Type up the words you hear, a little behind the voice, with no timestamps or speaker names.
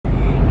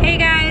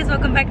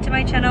welcome back to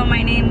my channel.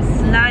 My name's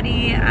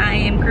Lottie. I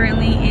am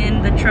currently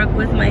in the truck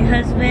with my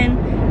husband.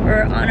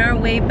 We're on our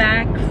way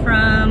back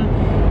from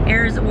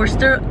Arizona.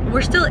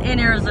 We're still in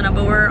Arizona,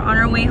 but we're on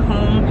our way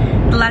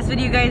home. The last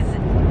video you guys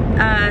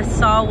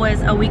saw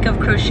was a week of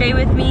crochet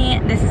with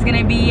me. This is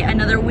gonna be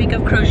another week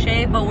of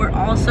crochet, but we're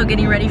also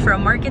getting ready for a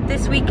market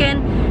this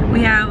weekend.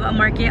 We have a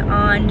market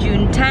on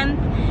June 10th.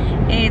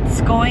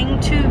 It's going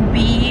to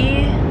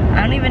be,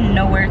 I don't even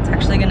know where it's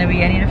actually gonna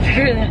be. I need to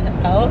figure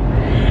that out.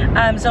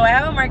 So I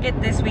have a market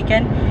this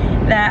weekend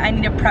that I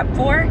need to prep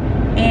for,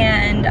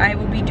 and I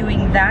will be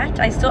doing that.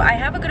 I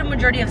have a good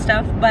majority of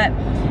stuff, but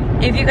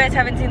if you guys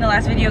haven't seen the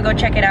last video, go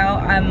check it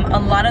out. A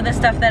lot of the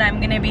stuff that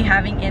I'm gonna be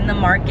having in the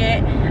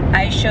market,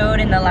 I showed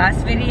in the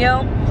last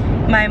video.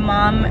 My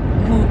mom,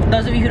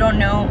 those of you who don't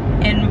know,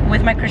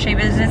 with my crochet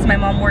business, my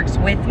mom works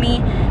with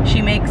me.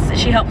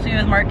 She helps me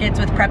with markets,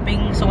 with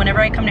prepping. So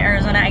whenever I come to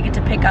Arizona, I get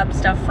to pick up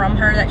stuff from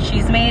her that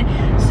she's made.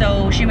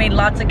 So she made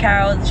lots of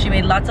cows. She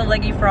made lots of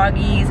leggy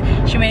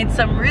froggies. She made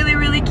some really,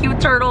 really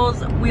cute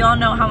turtles. We all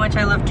know how much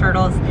I love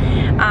turtles.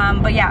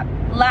 But yeah.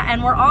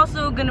 And we're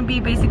also gonna be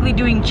basically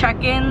doing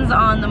check-ins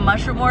on the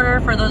mushroom order.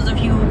 For those of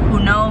you who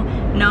know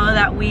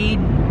that we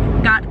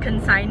got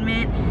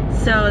consignment,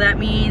 so that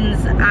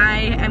means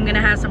I am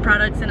gonna have some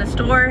products in a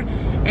store,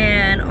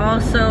 and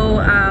also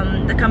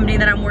the company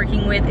that I'm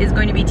working with is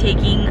going to be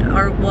taking,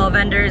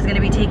 vendor is gonna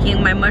be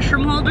taking my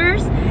mushroom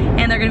holders,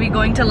 and they're gonna be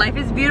going to Life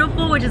is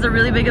Beautiful, which is a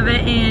really big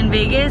event in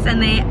Vegas,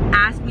 and they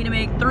asked me to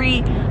make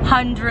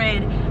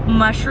 300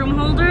 mushroom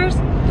holders.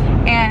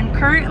 And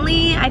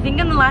currently, I think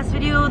in the last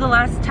video, the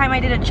last time I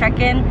did a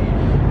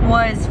check-in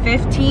was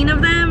 15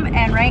 of them,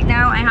 and right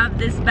now I have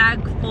this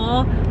bag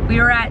full. We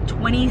are at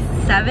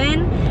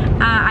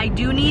 27. I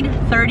do need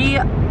 30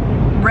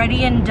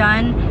 ready and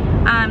done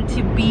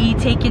to be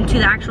taken to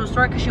the actual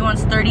store, because she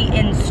wants 30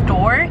 in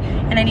store,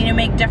 and I need to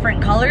make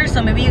different colors.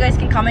 So maybe you guys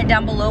can comment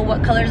down below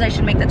what colors I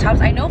should make the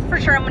tops. I know for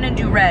sure I'm gonna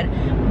do red,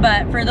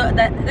 but for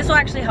this will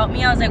actually help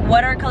me. I was like,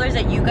 what are colors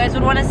that you guys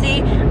would want to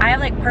see? I have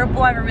like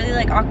purple, I have a really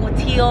like aqua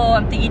teal,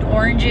 I'm thinking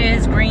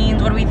oranges,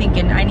 greens. What are we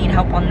thinking? I need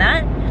help on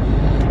that.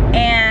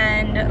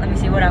 And let me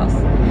see what else.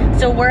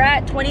 So we're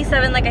at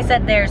 27, like I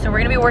said there, so we're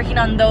gonna be working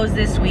on those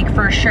this week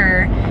for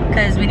sure,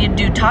 because we need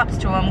to do tops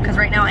to them, because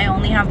right now I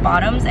only have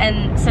bottoms.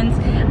 And since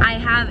I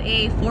have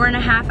a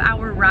 4.5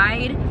 hour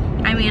ride,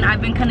 I mean,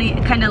 I've been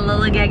kind of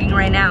lollygagging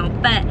right now,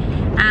 but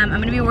I'm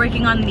gonna be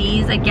working on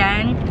these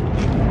again.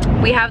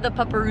 We have the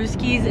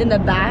paparuskis in the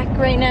back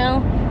right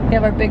now. We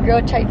have our big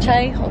girl Chai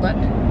Chai. Hold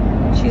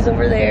on, she's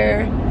over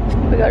there.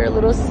 We got our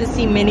little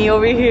sissy Minnie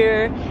over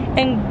here.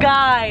 And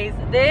guys,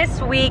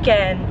 this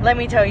weekend, let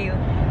me tell you,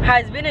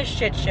 has been a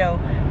shit show,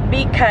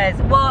 because,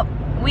 well,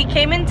 we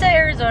came into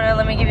Arizona.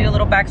 Let me give you a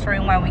little backstory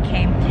on why we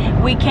came.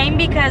 We came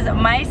because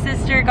my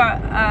sister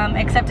got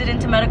accepted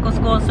into medical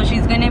school, so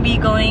she's gonna be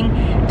going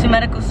to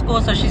medical school.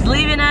 So she's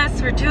leaving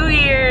us for 2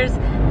 years.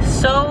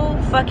 So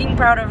fucking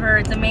proud of her,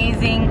 it's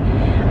amazing.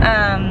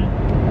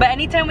 But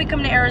anytime we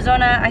come to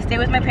Arizona, I stay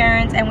with my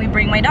parents and we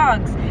bring my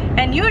dogs.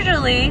 And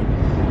usually,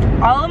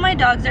 all of my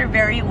dogs are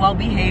very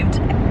well-behaved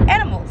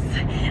animals.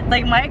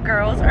 Like, my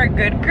girls are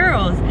good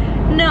girls.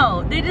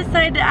 No, they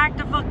decided to act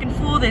a fucking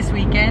fool this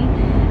weekend.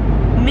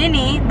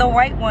 Minnie, the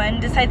white one,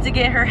 decides to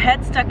get her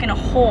head stuck in a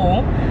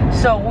hole.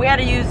 So we had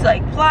to use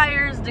like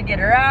pliers to get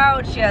her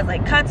out. She has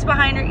like cuts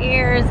behind her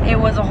ears. It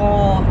was a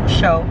whole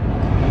show.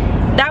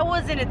 That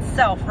was in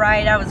itself,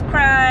 right? I was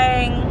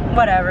crying,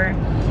 whatever.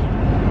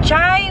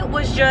 Chai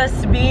was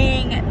just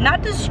being,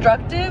 not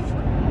destructive,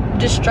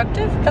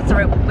 that's the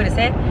right way to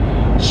say it.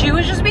 She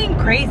was just being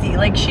crazy.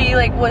 Like, she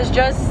like was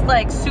just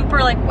like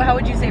super, like, how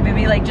would you say,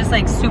 baby? Like, just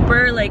like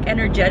super like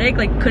energetic,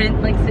 like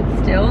couldn't like sit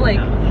still, like,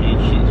 yeah,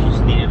 she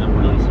just needed a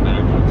release of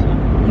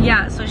energy.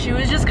 Yeah, so she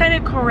was just kind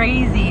of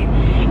crazy.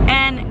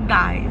 And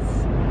guys,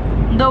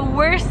 the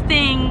worst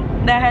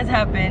thing that has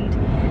happened,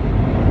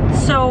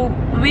 so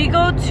we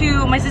go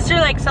to, my sister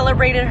like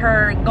celebrated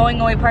her going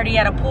away party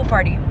at a pool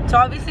party. So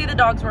obviously the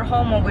dogs were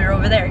home while we were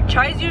over there.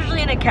 Chai's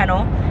usually in a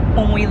kennel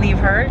when we leave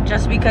her,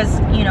 just because,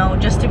 you know,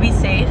 just to be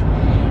safe.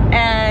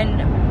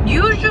 And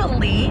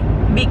usually,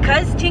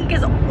 because Tink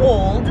is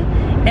old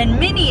and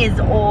Minnie is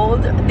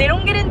old, they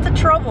don't get into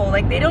trouble.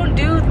 Like, they don't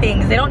do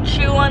things, they don't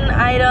chew on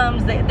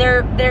items.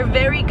 They're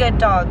very good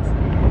dogs.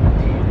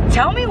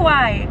 Tell me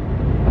why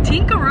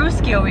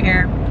Tinkaruski over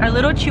here, our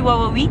little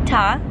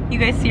Chihuahuita, you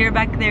guys see her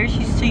back there,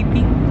 she's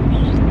sleepy.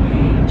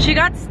 She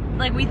got,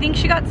 like, we think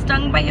she got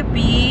stung by a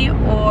bee,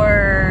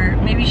 or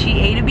maybe she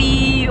ate a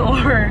bee,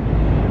 or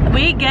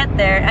we get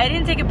there. I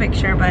didn't take a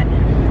picture, but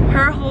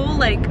her whole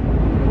like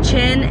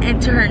chin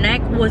into her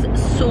neck was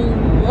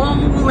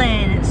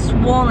swollen.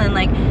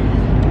 Like,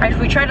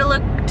 we tried to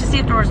look to see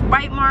if there was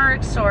bite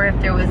marks or if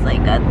there was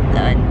like a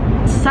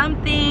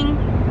something.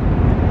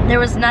 There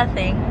was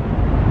nothing.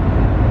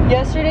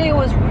 Yesterday it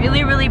was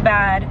really, really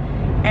bad,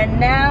 and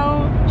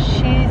now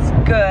she's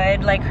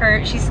good. Like,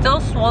 she's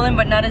still swollen,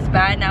 but not as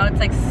bad. Now it's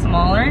like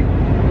smaller.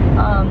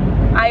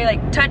 I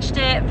like touched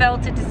it,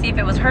 felt it to see if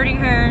it was hurting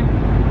her.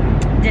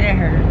 Didn't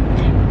hurt.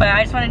 But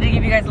I just wanted to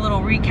give you guys a little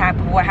recap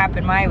of what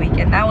happened my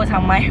weekend. That was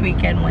how my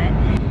weekend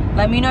went.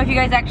 Let me know if you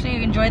guys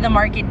actually enjoy the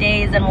market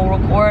days, and we'll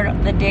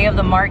record the day of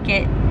the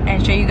market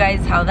and show you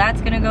guys how that's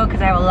gonna go,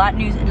 because I have a lot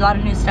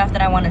of new stuff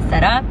that I want to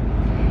set up.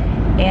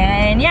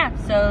 And yeah,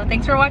 so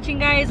thanks for watching,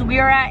 guys. We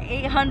are at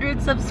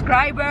 800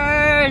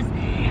 subscribers.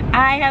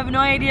 I have no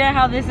idea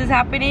how this is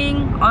happening.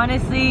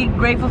 Honestly,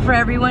 grateful for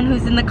everyone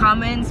who's in the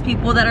comments,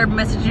 people that are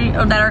messaging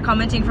or that are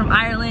commenting from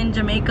Ireland,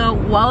 Jamaica.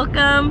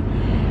 Welcome.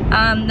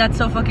 That's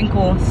so fucking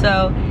cool.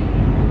 So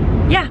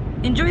yeah,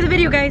 enjoy the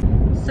video, guys.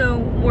 So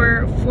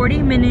we're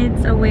 40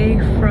 minutes away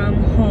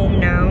from home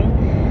now.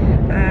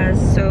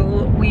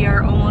 So we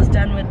are almost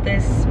done with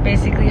this.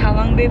 Basically, how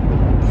long, babe?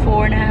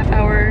 4.5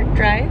 hour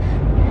drive.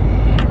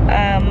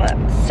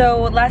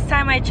 So last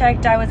time I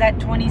checked, I was at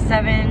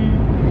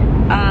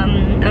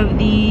 27 of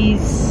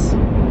these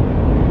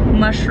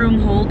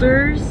mushroom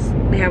holders.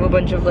 They have a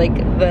bunch of like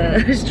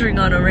the string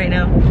on them right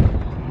now.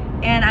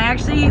 And I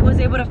actually was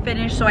able to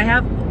finish, so I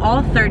have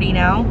all 30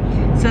 now.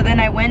 So then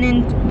I went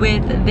in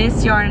with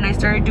this yarn and I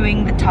started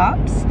doing the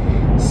tops.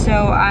 So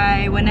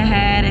I went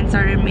ahead and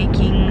started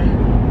making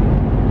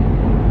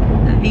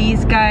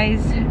these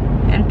guys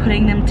and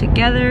putting them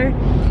together.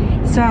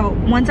 So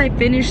once I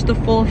finished the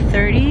full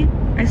 30,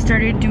 I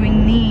started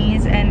doing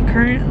these, and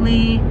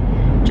currently,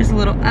 just a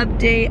little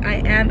update, I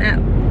am at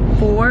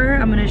 4.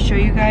 I'm gonna show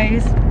you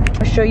guys.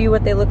 I'll show you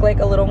what they look like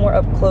a little more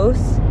up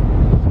close.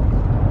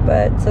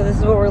 But so this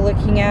is what we're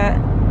looking at.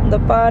 The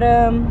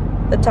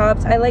bottom, the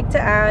tops. I like to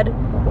add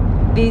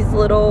these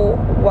little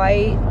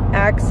white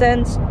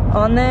accents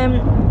on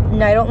them.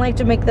 And I don't like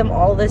to make them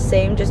all the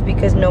same just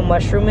because no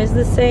mushroom is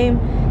the same.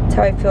 That's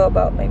how I feel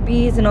about my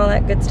beads and all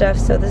that good stuff.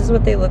 So this is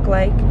what they look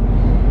like.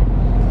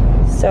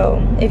 So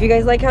if you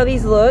guys like how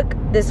these look,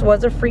 this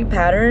was a free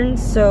pattern.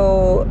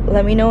 So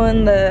let me know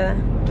in the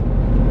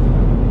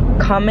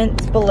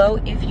comments below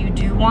if you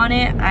do want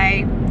it.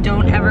 I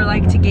don't ever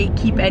like to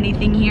gatekeep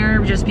anything here,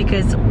 just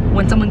because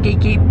when someone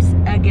gatekeeps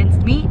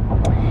against me,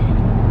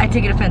 I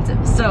take it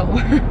offensive. So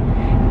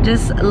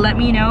just let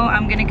me know.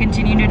 I'm gonna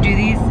continue to do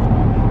these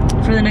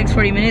for the next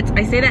 40 minutes.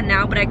 I say that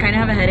now, but I kind of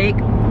have a headache.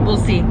 We'll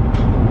see.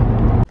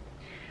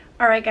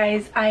 All right,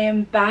 guys, I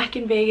am back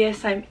in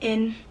Vegas. I'm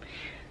in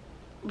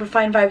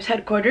Refined Vibes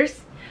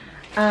headquarters.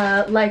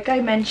 Like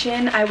I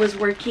mentioned, I was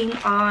working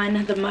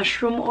on the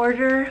mushroom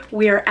order.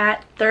 We are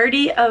at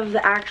 30 of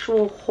the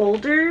actual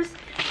holders,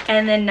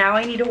 and then now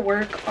I need to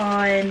work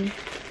on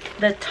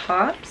the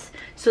tops.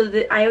 So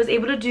that I was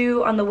able to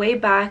do on the way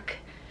back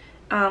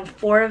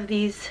 4 of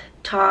these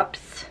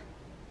tops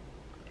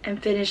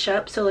and finish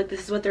up. So like,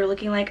 this is what they're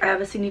looking like. I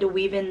obviously need to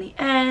weave in the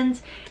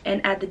ends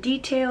and add the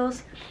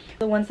details.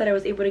 The ones that I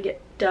was able to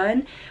get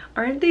done,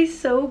 aren't they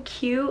so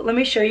cute? Let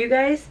me show you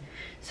guys.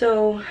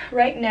 So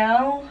right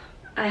now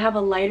I have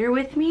a lighter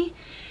with me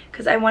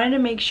because I wanted to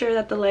make sure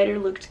that the lighter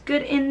looked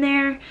good in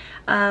there.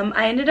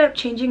 I ended up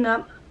changing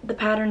up the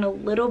pattern a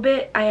little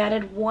bit. I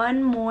added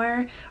one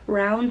more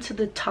round to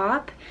the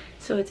top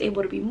so it's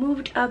able to be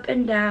moved up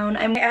and down.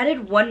 I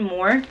added one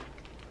more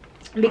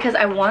because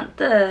I want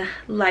the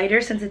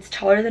lighter, since it's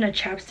taller than a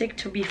chapstick,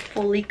 to be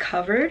fully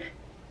covered.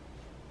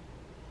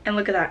 And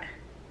look at that.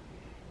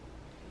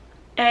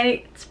 And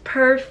it's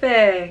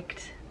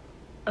perfect.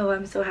 Oh,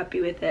 I'm so happy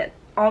with it.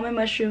 All my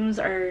mushrooms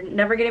are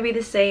never gonna be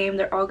the same.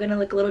 They're all gonna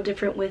look a little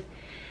different with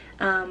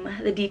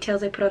the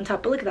details I put on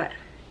top. But look at that.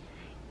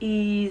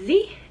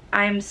 Easy.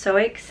 I'm so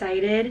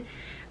excited.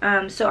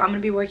 So I'm gonna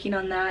be working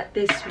on that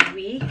this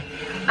week.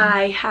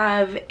 I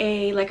have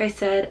a, like I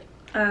said,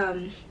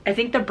 I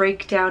think the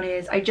breakdown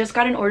is, I just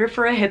got an order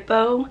for a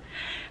hippo.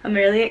 I'm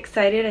really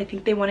excited. I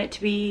think they want it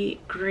to be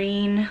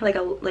green, like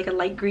a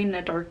light green and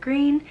a dark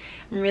green.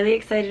 I'm really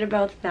excited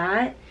about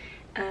that.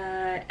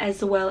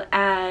 As well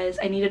as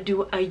I need to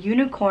do a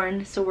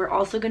unicorn, so we're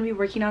also going to be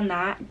working on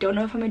that. Don't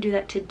know if I'm going to do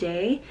that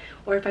today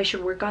or if I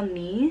should work on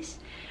these.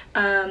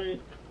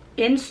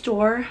 In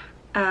store,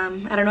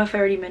 I don't know if I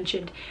already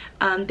mentioned,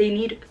 they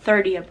need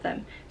 30 of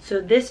them.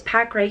 So this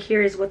pack right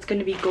here is what's going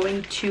to be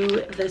going to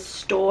the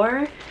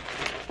store.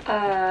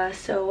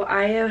 So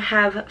I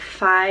have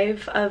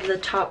 5 of the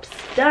tops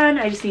done.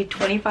 I just need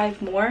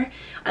 25 more.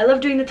 I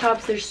love doing the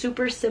tops. They're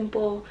super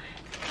simple.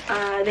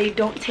 They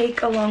don't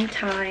take a long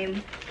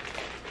time.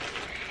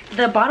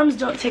 The bottoms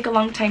don't take a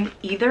long time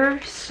either,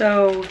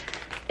 so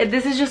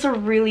this is just a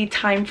really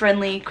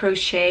time-friendly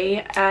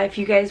crochet. If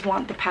you guys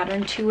want the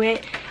pattern to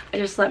it,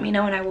 just let me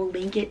know and I will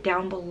link it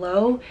down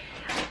below.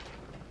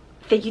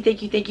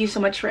 Thank you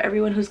so much for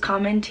everyone who's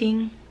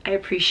commenting. I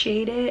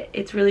appreciate it.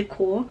 It's really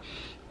cool.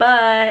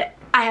 But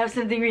I have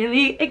something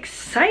really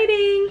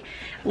exciting.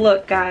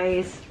 Look,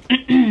 guys.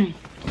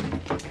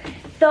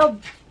 The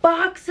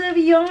box of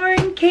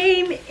yarn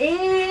came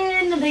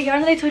in. The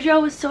yarn that I told you I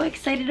was so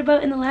excited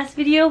about in the last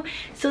video.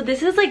 So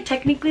this is like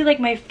technically like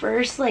my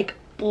first like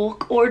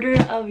bulk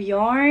order of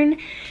yarn.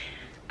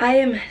 I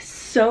am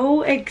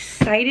so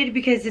excited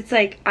because it's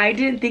like, I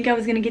didn't think I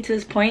was gonna get to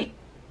this point.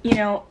 You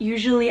know,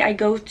 usually I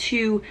go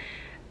to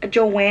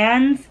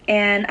Joann's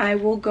and I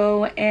will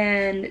go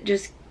and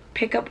just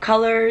pick up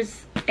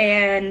colors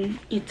and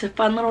it's a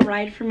fun little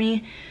ride for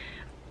me.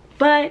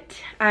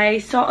 But I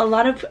saw a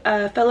lot of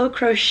fellow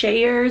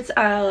crocheters,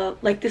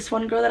 like this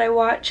one girl that I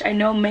watch. I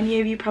know many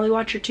of you probably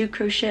watch her too,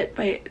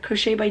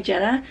 Crochet by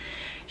Jenna.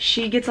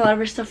 She gets a lot of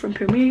her stuff from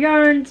Premier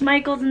Yarns,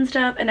 Michaels and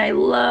stuff, and I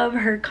love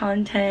her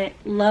content,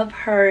 love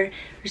her.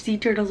 Her sea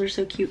turtles are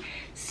so cute.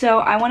 So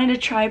I wanted to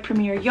try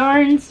Premier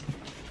Yarns,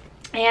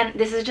 and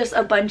this is just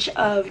a bunch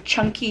of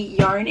chunky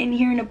yarn in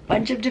here in a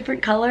bunch of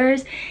different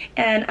colors.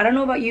 And I don't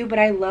know about you, but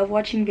I love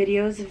watching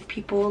videos of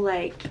people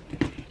like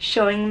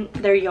showing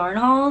their yarn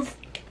hauls.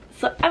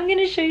 So I'm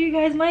gonna show you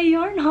guys my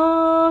yarn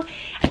haul.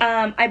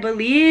 I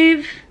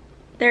believe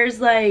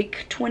there's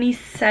like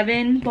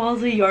 27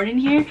 balls of yarn in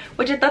here,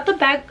 which I thought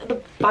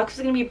the box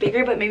was gonna be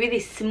bigger, but maybe they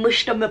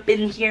smushed them up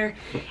in here,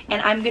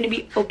 and I'm gonna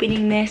be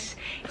opening this.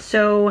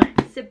 So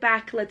sit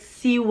back, let's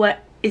see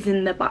what is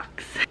in the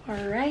box.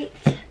 All right,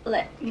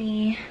 let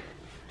me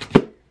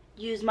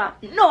use my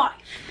knife.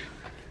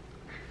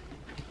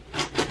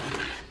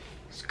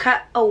 Just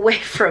cut away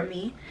from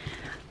me.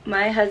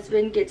 My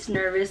husband gets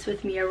nervous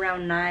with me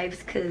around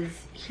knives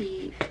because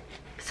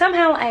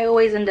somehow I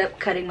always end up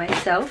cutting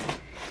myself.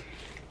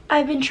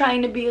 I've been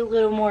trying to be a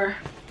little more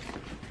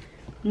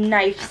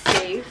knife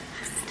safe,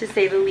 to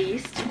say the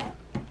least.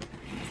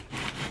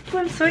 Oh,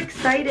 I'm so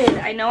excited.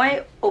 I know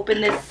I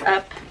opened this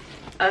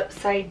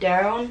upside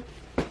down,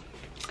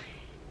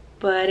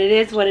 but it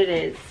is what it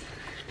is.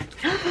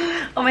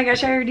 Oh my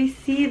gosh, I already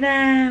see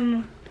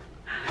them.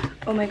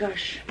 Oh my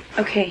gosh.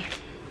 Okay.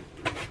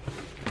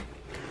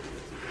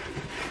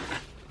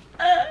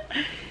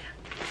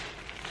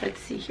 Let's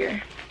see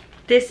here.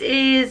 This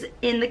is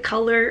in the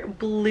color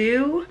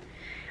blue.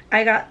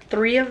 I got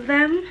 3 of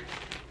them.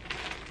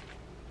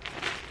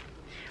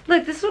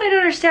 Look, this is what I don't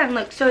understand.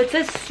 Look, so it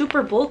says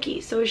super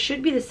bulky, so it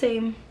should be the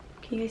same.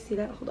 Can you guys see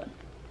that? Hold on.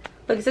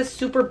 Look, it says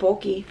super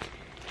bulky.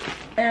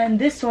 And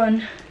this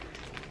one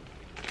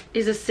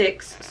is a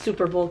 6,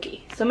 super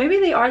bulky. So maybe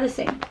they are the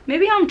same.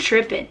 Maybe I'm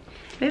tripping.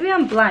 Maybe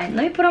I'm blind.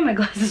 Let me put on my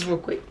glasses real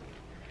quick.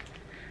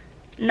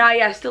 Nah,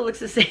 yeah, it still looks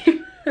the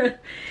same.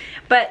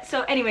 But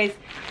so anyways,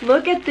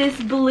 look at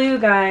this blue,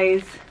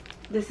 guys.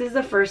 This is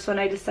the first one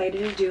I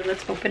decided to do.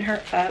 Let's open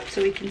her up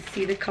so we can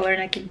see the color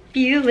and I can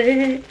feel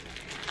it.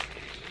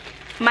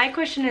 My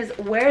question is,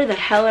 where the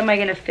hell am I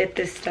gonna fit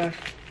this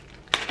stuff?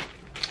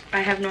 I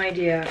have no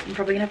idea. I'm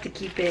probably gonna have to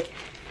keep it.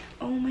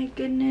 Oh my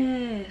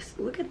goodness,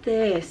 look at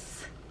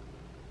this.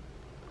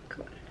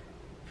 Come on,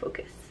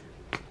 focus.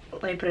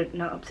 Let me put it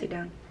not upside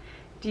down.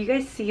 Do you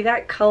guys see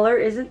that color?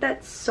 Isn't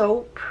that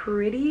so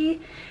pretty?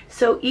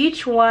 So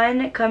each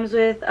one comes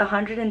with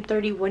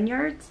 131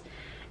 yards,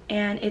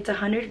 and it's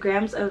 100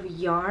 grams of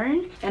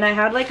yarn. And I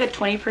had like a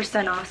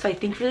 20% off, so I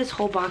think for this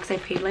whole box I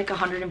paid like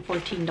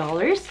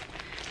 $114,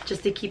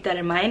 just to keep that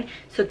in mind.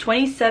 So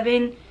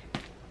 27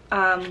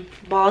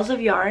 balls of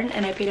yarn,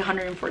 and I paid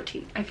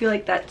 114. I feel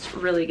like that's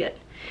really good.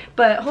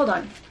 But hold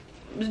on,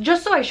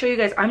 just so I show you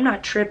guys I'm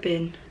not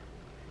tripping.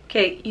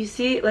 Okay, you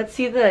see, let's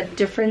see the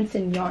difference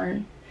in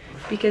yarn.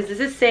 Because this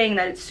is saying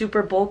that it's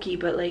super bulky,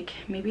 but like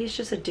maybe it's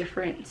just a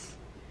difference.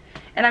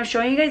 And I'm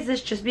showing you guys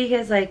this just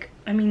because, like,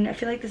 I mean, I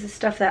feel like this is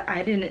stuff that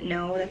I didn't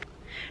know.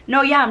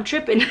 No, yeah, I'm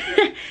tripping.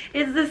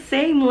 It's the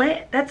same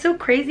length. That's so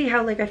crazy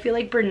how, like, I feel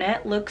like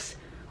Burnett looks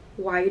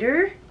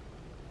wider,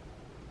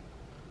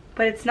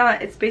 but it's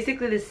not. It's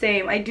basically the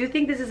same. I do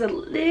think this is a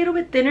little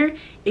bit thinner.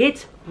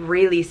 It's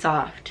really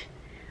soft,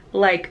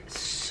 like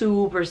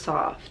super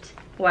soft.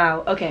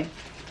 Wow. Okay,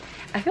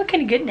 I feel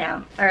kind of good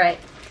now. All right.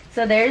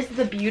 So there's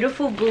the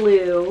beautiful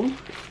blue,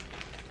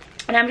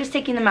 and I'm just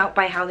taking them out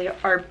by how they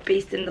are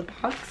based in the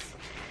box.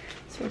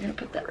 So we're gonna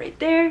put that right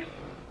there.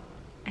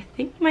 I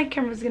think my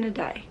camera's gonna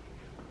die.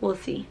 We'll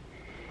see.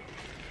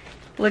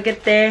 Look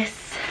at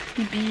this,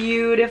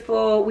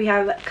 beautiful. We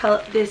have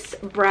this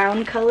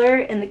brown color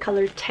in the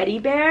color Teddy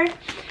Bear.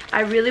 I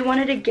really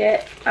wanted to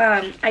get,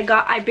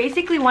 I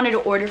basically wanted to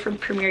order from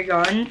Premier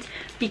Yarns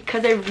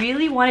because I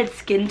really wanted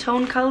skin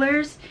tone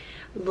colors.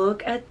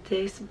 Look at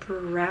this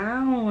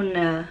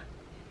brown.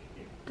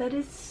 That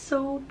is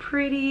so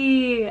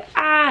pretty.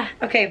 Ah,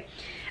 okay.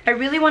 I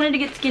really wanted to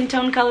get skin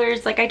tone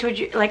colors. Like I told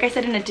you, like I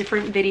said in a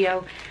different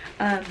video,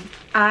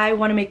 I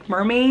want to make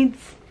mermaids,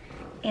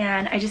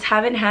 and I just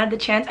haven't had the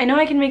chance. I know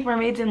I can make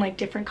mermaids in like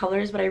different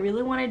colors, but I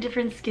really wanted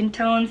different skin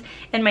tones,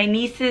 and my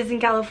nieces in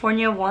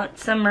California want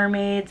some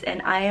mermaids,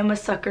 and I am a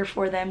sucker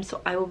for them,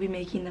 so I will be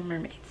making them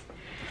mermaids.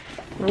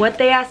 What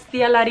they ask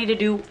Tia Lari to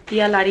do,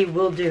 Tia Lari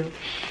will do.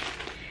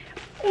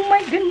 Oh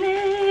my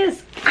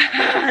goodness.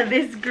 Ah,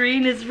 this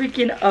green is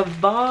freaking a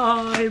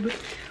vibe.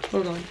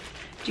 Hold on.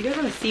 Do you guys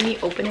want to see me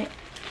open it?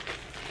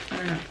 I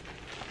don't know.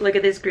 Look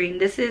at this green.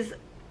 This is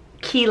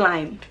key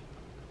lime.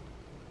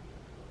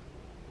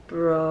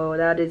 Bro,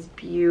 that is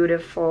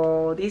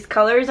beautiful. These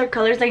colors are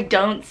colors I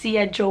don't see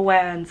at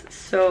Joann's.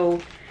 So,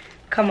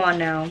 come on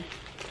now.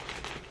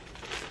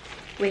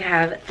 We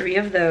have 3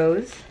 of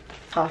those.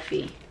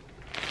 Toffee.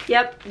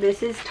 Yep,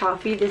 this is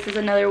Toffee. This is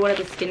another one of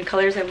the skin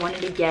colors I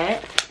wanted to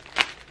get.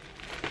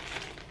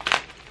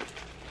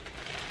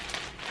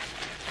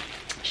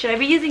 Should I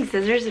be using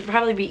scissors? It'd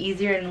probably be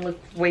easier and look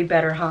way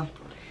better, huh?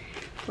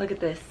 Look at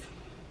this.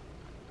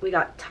 We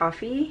got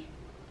toffee.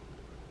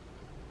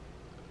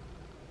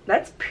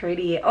 That's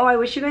pretty. Oh, I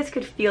wish you guys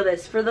could feel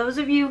this. For those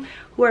of you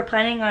who are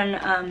planning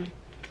on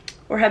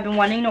or have been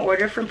wanting to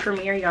order from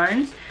Premier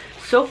Yarns,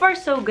 so far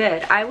so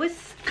good. I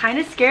was kind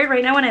of scared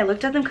right now when I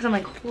looked at them because I'm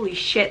like, holy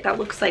shit, that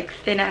looks like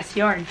thin ass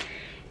yarn.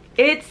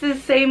 It's the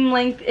same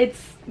length.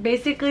 It's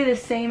basically the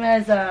same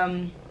as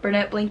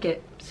Bernette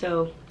Blanket.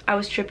 So I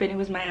was tripping. It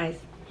was my eyes.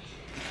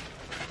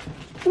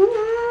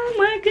 Oh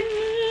my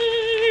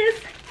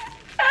goodness.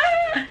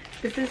 Ah,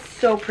 this is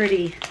so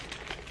pretty.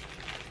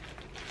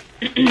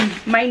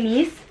 My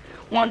niece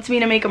wants me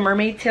to make a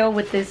mermaid tail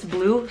with this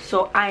blue,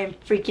 so I am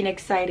freaking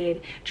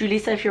excited.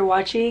 Julissa, if you're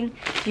watching,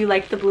 if you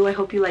like the blue, I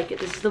hope you like it.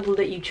 This is the blue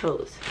that you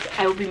chose.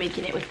 I will be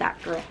making it with that,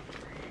 girl.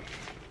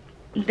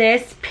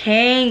 This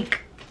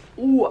pink.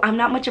 Ooh, I'm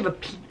not much of a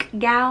pink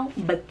gal,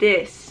 but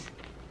this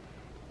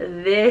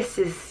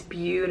is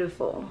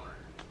beautiful.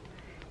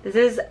 This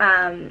is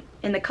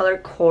in the color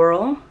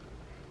coral,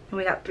 and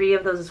we got 3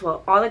 of those as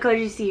well. All the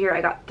colors you see here,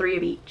 I got 3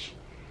 of each.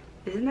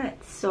 Isn't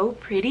that so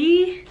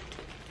pretty?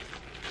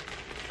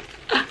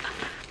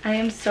 I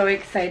am so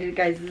excited,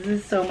 guys. This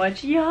is so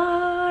much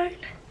yarn.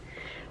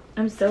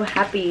 I'm so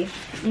happy.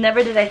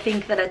 Never did I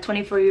think that at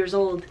 24 years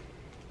old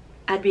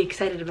I'd be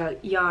excited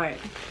about yarn.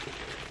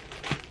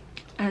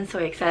 I'm so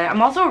excited.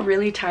 I'm also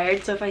really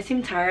tired, so if I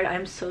seem tired,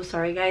 I'm so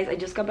sorry, guys. I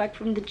just got back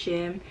from the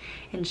gym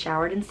and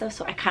showered and stuff,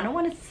 so I kind of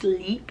want to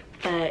sleep,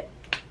 but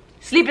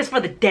sleep is for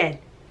the dead.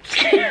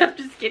 I'm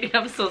just kidding.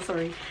 I'm so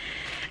sorry.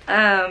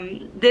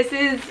 This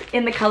is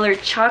in the color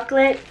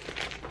chocolate.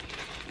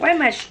 Why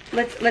am I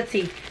let's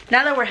see.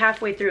 Now that we're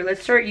halfway through,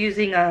 let's start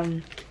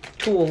using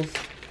tools.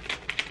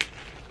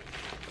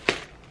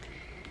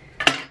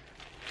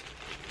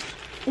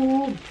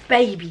 Ooh,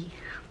 baby.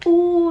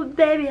 Ooh,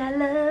 baby, I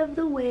love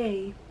the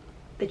way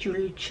that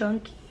you're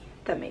chunky.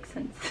 That makes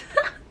sense.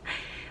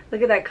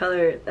 Look at that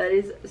color. That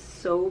is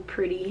so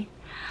pretty.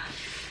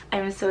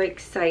 I'm so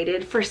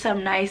excited for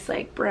some nice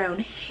like brown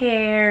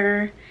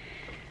hair.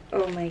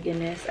 Oh my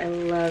goodness, I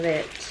love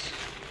it.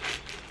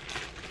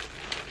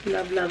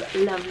 Love, love,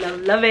 love,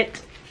 love, love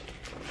it.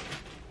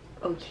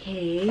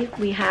 Okay,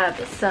 we have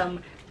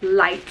some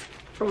light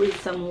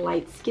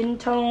skin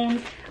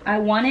tones. I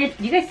wanted,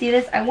 you guys see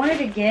this? I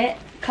wanted to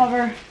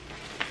cover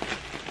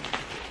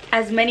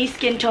as many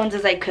skin tones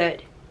as I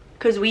could,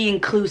 because we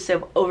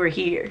inclusive over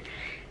here.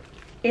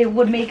 It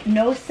would make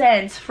no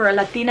sense for a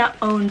Latina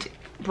owned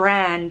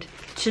brand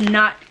to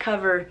not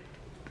cover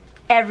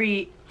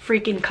every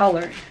freaking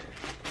color.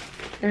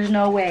 There's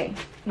no way.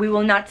 We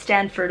will not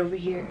stand for it over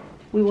here.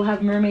 We will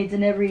have mermaids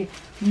in every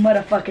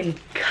motherfucking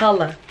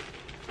color.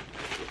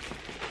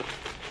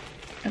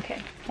 Okay,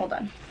 hold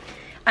on.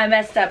 I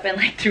messed up and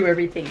like threw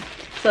everything.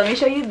 So let me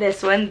show you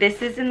this one.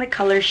 This is in the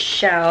color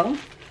Shell.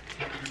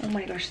 Oh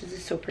my gosh, this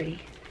is so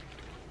pretty.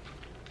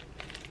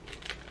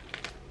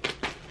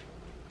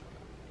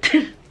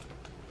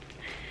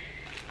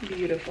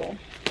 Beautiful.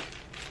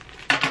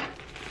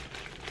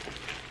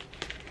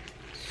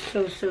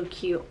 So, so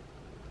cute.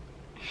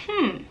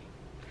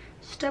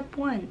 Step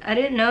 1. I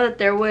didn't know that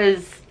there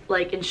was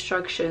like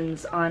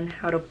instructions on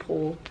how to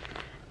pull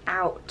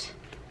out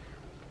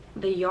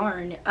the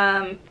yarn.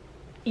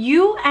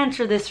 You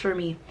answer this for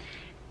me.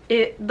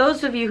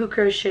 Those of you who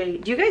crochet,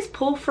 do you guys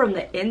pull from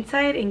the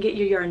inside and get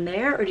your yarn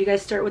there, or do you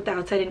guys start with the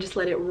outside and just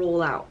let it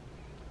roll out?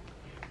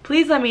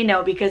 Please let me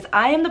know, because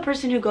I am the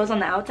person who goes on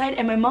the outside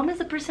and my mom is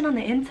the person on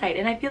the inside,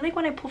 and I feel like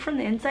when I pull from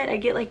the inside I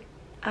get like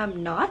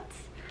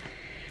knots.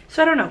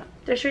 So I don't know.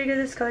 Did I show you guys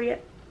this color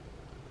yet?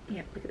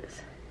 Yeah, look at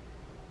this.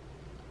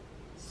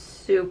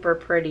 Super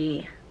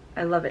pretty.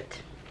 I love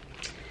it.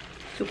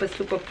 Super,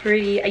 super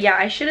pretty. Yeah,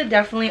 I should have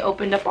definitely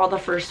opened up all the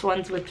first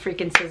ones with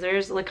freaking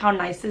scissors. Look how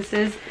nice this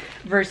is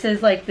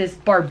versus like this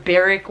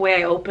barbaric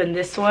way I opened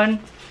this one.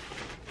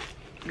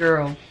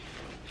 Girl,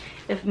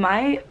 if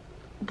my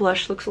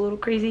blush looks a little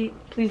crazy,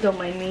 please don't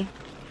mind me.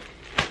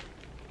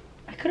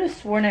 I could have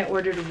sworn I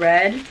ordered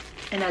red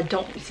and I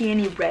don't see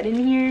any red in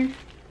here.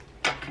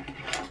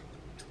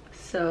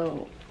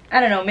 So I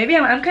don't know, maybe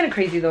I'm kind of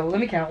crazy though. Let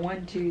me count.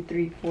 1, 2,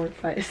 3, 4,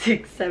 5,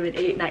 6, 7,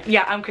 8, 9.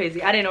 Yeah, I'm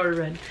crazy. I didn't order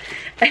red.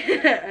 I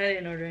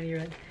didn't order any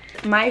red.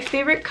 My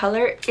favorite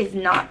color is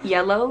not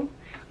yellow,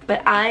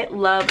 but I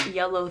love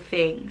yellow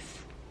things.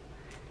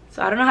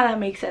 So I don't know how that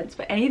makes sense,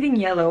 but anything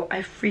yellow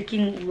I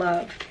freaking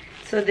love.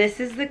 So this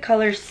is the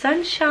color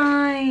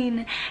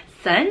Sunshine.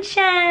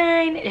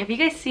 Sunshine. Have you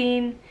guys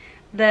seen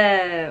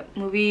the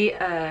movie,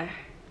 what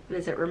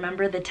is it,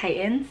 Remember the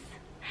Titans?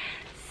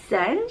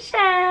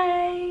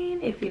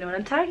 Sunshine, if you know what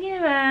I'm talking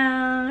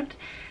about.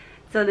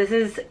 So this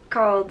is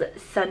called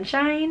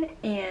Sunshine,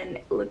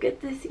 and look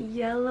at this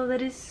yellow.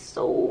 That is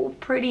so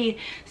pretty.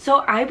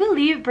 So I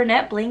believe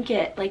Bernette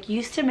Blanket like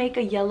used to make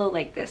a yellow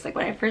like this, like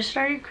when I first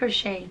started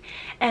crocheting,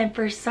 and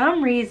for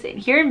some reason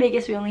here in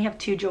Vegas we only have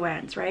 2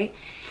 Joannes, right?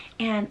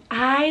 And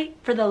I,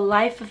 for the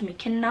life of me,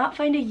 cannot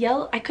find a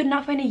yellow. I could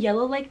not find a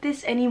yellow like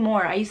this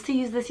anymore. I used to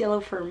use this yellow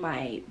for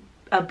my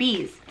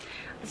bees.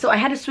 So I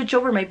had to switch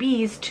over my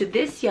bees to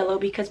this yellow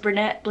because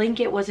Bernette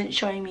Blanket wasn't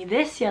showing me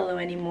this yellow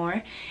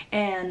anymore.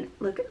 And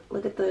look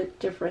at the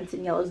difference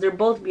in yellows. They're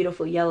both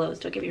beautiful yellows,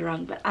 don't get me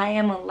wrong, but I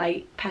am a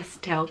light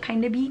pastel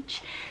kind of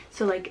beach.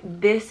 So like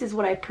this is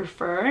what I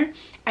prefer.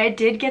 I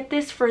did get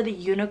this for the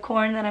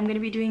unicorn that I'm going to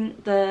be doing.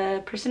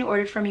 The person who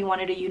ordered for me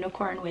wanted a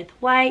unicorn with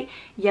white,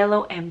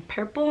 yellow, and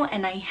purple,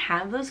 and I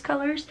have those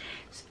colors.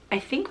 So I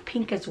think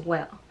pink as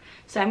well.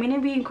 So I'm going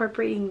to be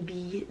incorporating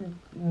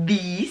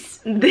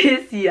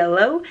this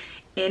yellow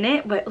in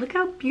it, but look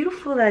how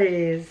beautiful that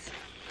is.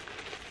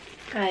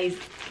 Guys,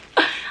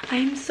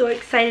 I'm so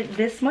excited.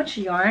 This much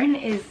yarn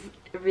is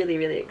really,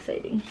 really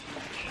exciting.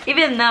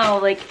 Even though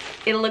like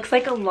it looks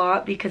like a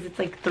lot because it's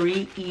like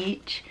 3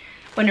 each,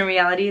 when in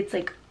reality it's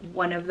like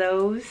one of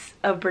those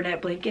of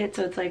Bernette Blanket.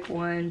 So it's like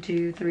 1,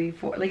 2, 3,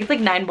 4, like it's like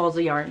 9 balls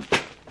of yarn.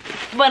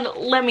 But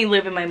let me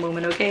live in my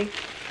moment, okay?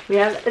 We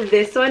have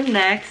this one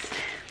next.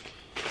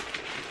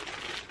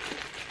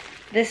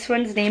 This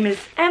one's name is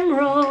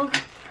Emerald.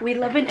 We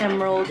love an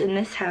emerald in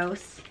this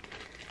house.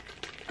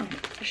 Oh my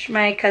gosh,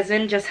 my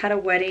cousin just had a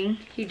wedding.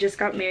 He just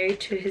got married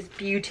to his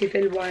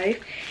beautiful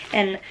wife,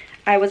 and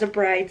I was a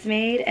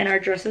bridesmaid, and our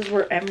dresses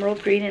were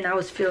emerald green, and I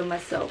was feeling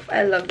myself.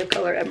 I love the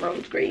color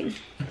emerald green.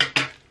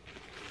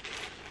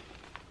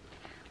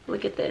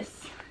 Look at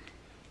this.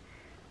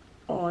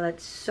 Oh,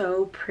 that's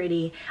so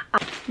pretty.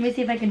 Let me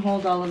see if I can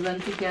hold all of them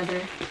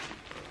together.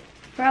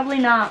 Probably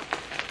not.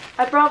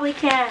 I probably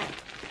can't.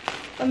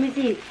 Let me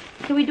see.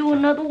 Can we do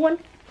another one?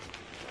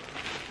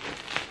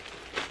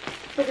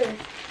 Look at this.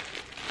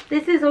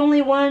 This is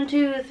only 1,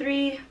 2,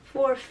 3,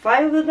 4,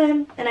 5 of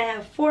them, and I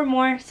have 4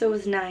 more, so it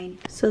was 9.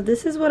 So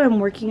this is what I'm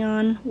working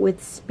on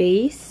with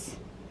space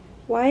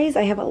wise.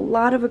 I have a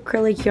lot of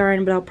acrylic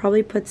yarn, but I'll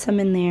probably put some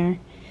in there,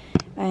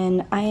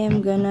 and I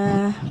am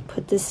gonna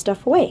put this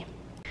stuff away.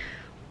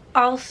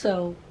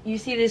 Also, you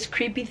see this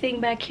creepy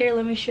thing back here?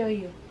 Let me show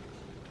you.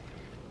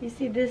 You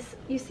see this?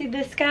 You see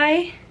this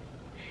guy?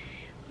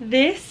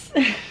 This?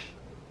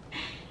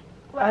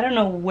 I don't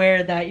know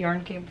where that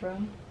yarn came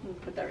from. We'll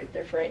put that right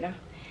there for right now.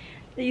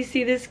 You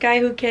see this guy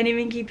who can't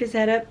even keep his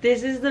head up?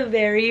 This is the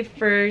very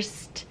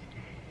first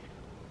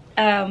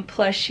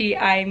plushie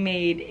I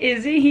made.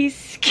 Isn't he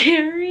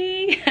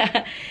scary?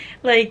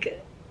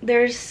 Like,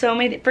 there's so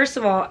many. First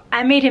of all,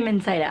 I made him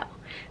inside out.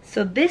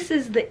 So this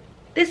is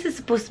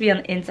supposed to be on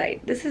the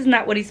inside. This is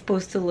not what he's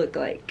supposed to look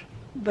like.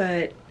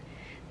 But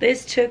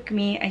this took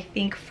me, I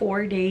think,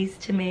 4 days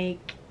to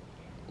make.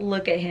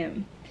 Look at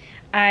him.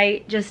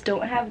 I just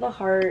don't have the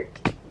heart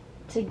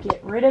to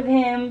get rid of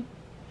him.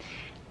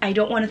 I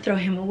don't want to throw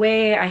him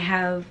away.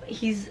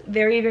 He's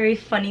very, very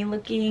funny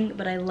looking,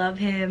 but I love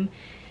him.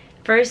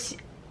 First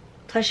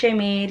plushie I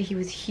made, he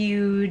was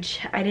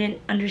huge. I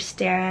didn't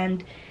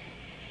understand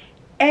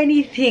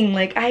anything.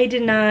 Like, I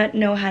did not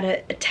know how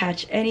to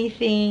attach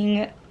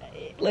anything.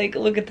 Like,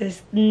 look at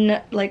this.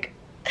 Like,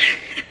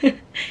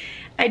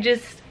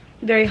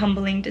 very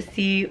humbling to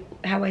see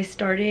how I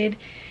started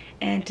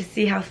and to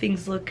see how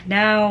things look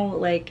now.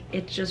 Like,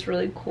 it's just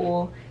really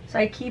cool. So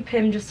I keep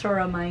him just to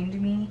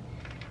remind me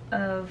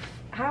of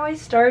how I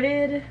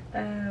started.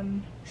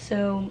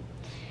 So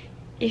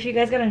if you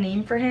guys got a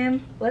name for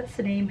him, let's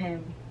name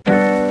him.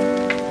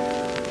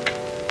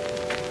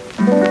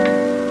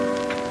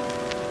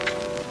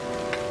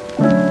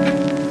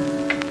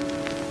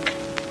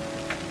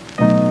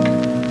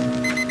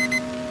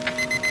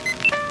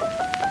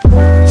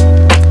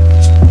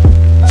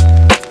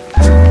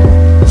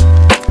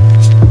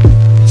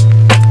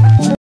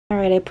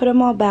 I put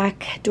them all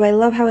back. Do I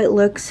love how it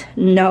looks?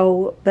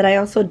 No, but I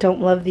also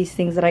don't love these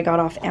things that I got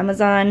off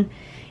Amazon.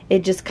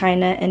 It just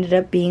kind of ended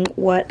up being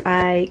what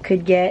I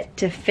could get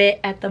to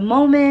fit at the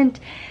moment.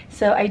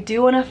 So I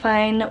do want to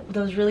find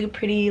those really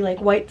pretty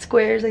like white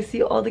squares I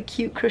see all the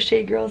cute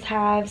crochet girls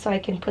have, so I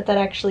can put that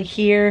actually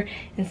here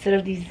instead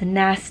of these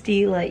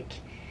nasty like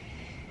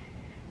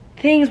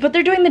things. But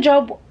they're doing the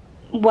job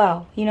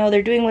well, you know,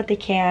 they're doing what they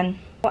can.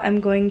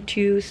 I'm going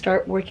to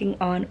start working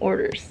on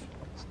orders.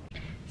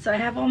 So I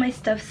have all my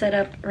stuff set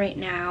up right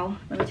now.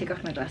 Let me take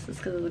off my glasses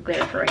because it looks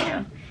glare for right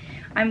now.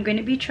 I'm going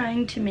to be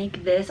trying to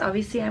make this.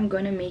 Obviously, I'm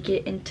going to make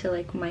it into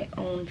like my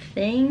own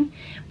thing,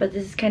 but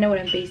this is kind of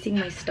what I'm basing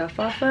my stuff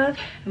off of.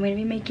 I'm going to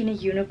be making a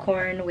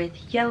unicorn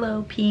with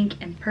yellow, pink,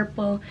 and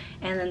purple,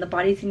 and then the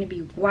body's going to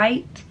be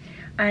white.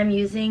 I'm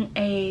using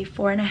a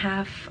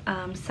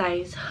 4.5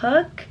 size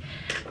hook.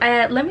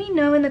 Let me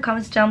know in the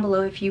comments down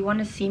below if you want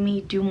to see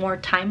me do more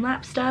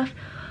time-lapse stuff,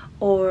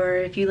 or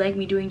if you like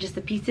me doing just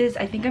the pieces.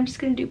 I think I'm just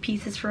gonna do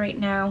pieces for right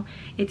now.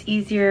 It's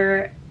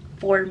easier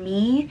for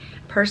me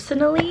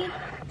personally.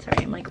 Sorry,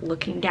 I'm like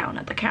looking down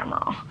at the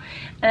camera.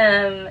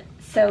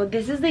 So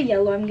this is the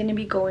yellow I'm gonna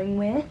be going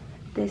with.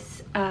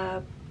 This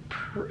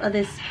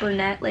this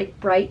Bernette like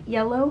bright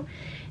yellow.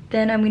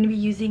 Then I'm gonna be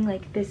using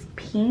like this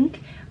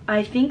pink.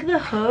 I think the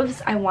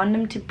hooves, I want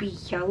them to be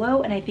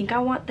yellow, and I think I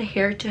want the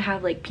hair to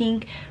have like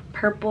pink,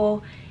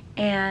 purple,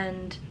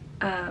 and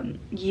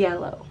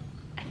yellow.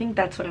 I think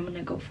that's what I'm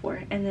gonna go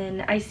for. And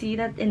then I see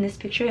that in this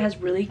picture it has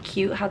really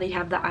cute how they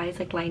have the eyes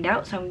like lined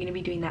out, so I'm gonna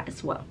be doing that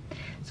as well.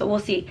 So we'll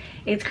see.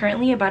 It's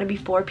currently about to be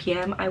 4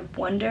 p.m. I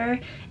wonder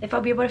if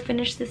I'll be able to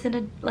finish this in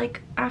a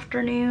like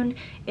afternoon.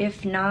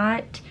 If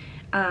not,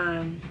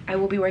 I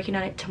will be working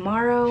on it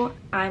tomorrow.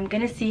 I'm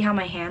gonna see how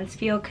my hands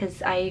feel,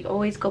 because I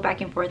always go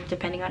back and forth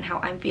depending on how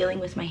I'm feeling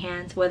with my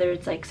hands, whether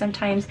it's like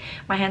sometimes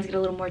my hands get a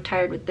little more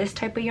tired with this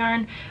type of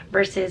yarn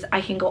versus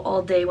I can go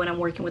all day when I'm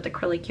working with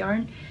acrylic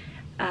yarn.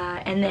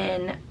 And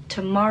then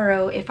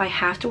tomorrow, if I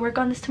have to work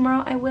on this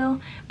tomorrow, I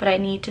will, but I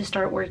need to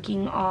start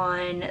working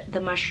on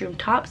the mushroom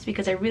tops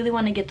because I really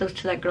want to get those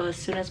to that girl as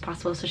soon as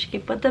possible so she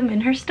can put them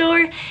in her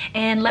store.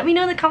 And let me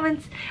know in the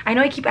comments. I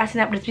know I keep asking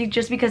that, but it's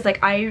just because like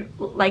I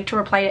like to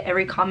reply to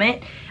every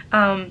comment.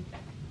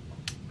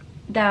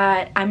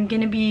 That I'm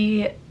gonna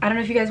be, I don't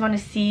know if you guys want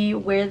to see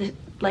where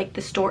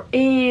the store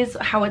is,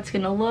 how it's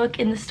gonna look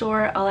in the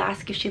store. I'll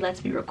ask if she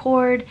lets me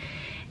record.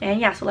 And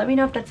yeah, so let me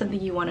know if that's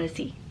something you want to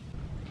see.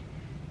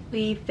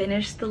 We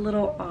finished the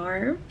little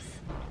arms.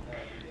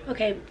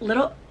 Okay,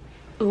 little,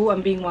 ooh,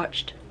 I'm being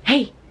watched.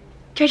 Hey,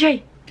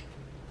 JJ,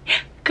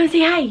 come say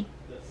hi.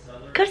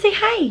 Come say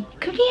hi,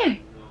 come here.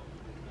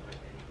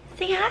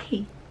 Say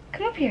hi,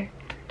 come up here.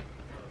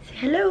 Say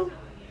hello.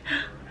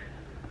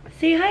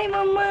 Say hi,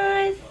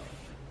 mamas.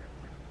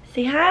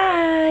 Say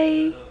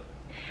hi.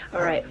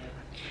 All right,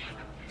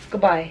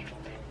 goodbye.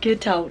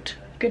 Get out.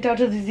 Get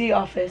out of the Z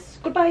office.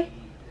 Goodbye.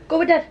 Go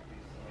with dad.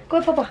 Go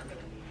with papa.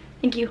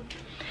 Thank you.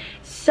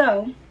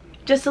 So,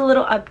 just a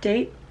little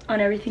update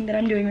on everything that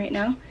I'm doing right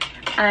now.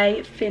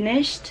 I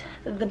finished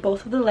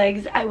both of the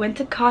legs. I went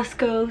to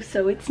Costco,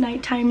 so it's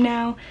nighttime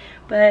now,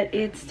 but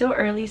it's still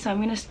early, so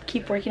I'm gonna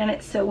keep working on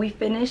it. So we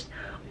finished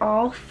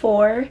all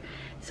 4.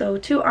 So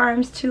 2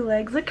 arms, 2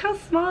 legs. Look how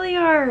small they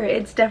are.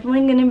 It's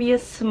definitely gonna be a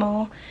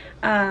small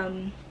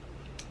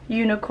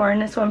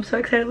unicorn, so I'm so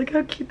excited. Look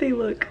how cute they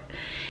look.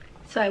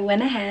 So I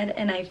went ahead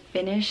and I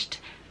finished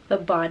the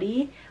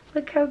body.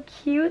 Look how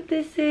cute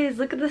this is.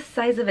 Look at the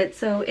size of it.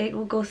 So it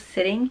will go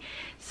sitting.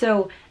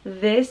 So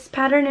this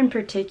pattern in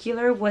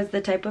particular was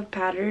the type of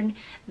pattern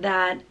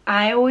that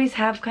I always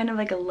have kind of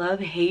like a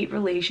love-hate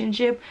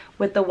relationship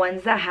with the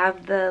ones that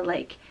have the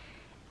like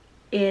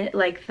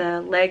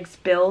the legs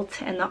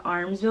built and the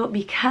arms built,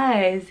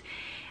 because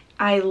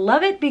I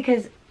love it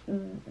because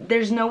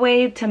there's no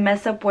way to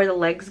mess up where the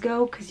legs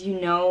go, because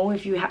you know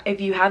if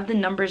you have the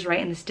numbers right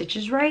and the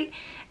stitches right,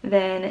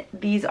 then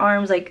these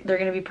arms, like, they're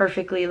gonna be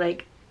perfectly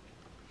like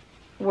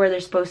where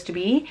they're supposed to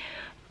be.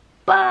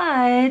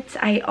 But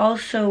I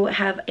also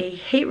have a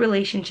hate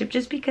relationship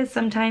just because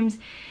sometimes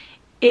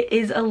it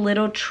is a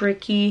little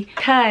tricky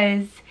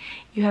because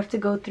you have to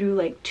go through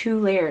like 2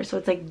 layers. So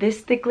it's like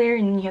this thick layer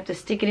and then you have to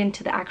stick it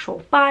into the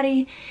actual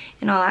body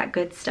and all that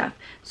good stuff.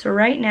 So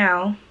right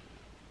now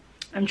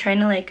I'm trying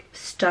to like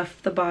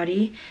stuff the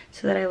body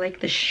so that I like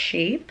the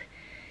shape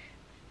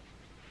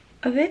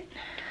of it.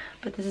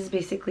 But this is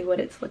basically what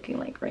it's looking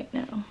like right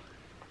now.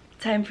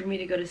 Time for me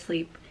to go to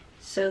sleep.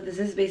 So this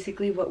is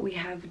basically what we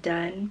have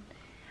done.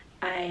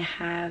 I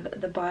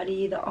have the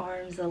body, the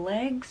arms, the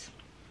legs.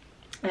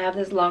 I have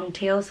this long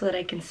tail so that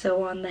I can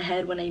sew on the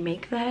head when I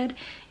make the head.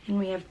 And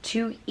we have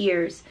 2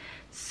 ears.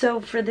 So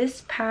for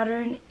this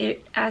pattern,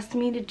 it asked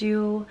me to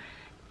do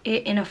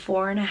it in a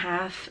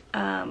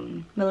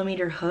 4.5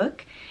 millimeter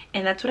hook.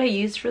 And that's what I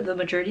used for the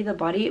majority of the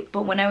body.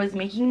 But when I was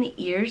making the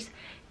ears,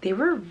 they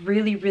were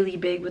really, really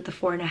big with the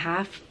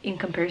 4.5 in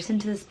comparison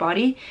to this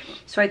body.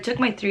 So I took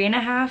my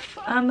 3.5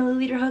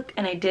 milliliter hook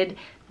and I did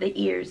the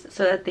ears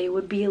so that they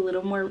would be a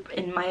little more,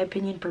 in my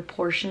opinion,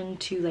 proportion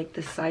to like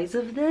the size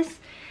of this.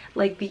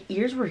 Like the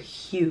ears were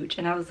huge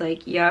and I was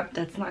like, yep,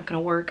 that's not gonna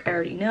work, I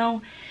already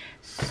know.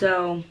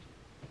 So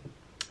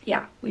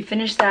yeah, we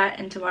finished that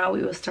and tomorrow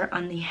we will start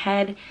on the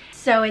head.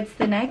 So it's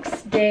the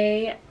next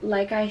day.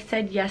 Like I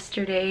said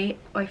yesterday,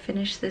 I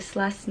finished this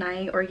last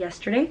night or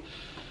yesterday.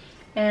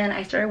 And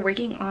I started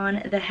working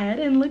on the head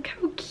and look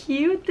how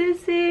cute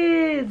this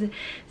is.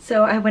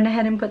 So I went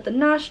ahead and put the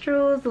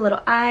nostrils, the little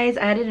eyes.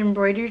 I added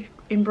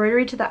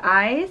embroidery to the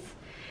eyes.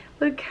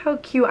 Look how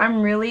cute.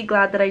 I'm really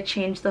glad that I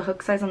changed the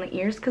hook size on the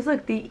ears because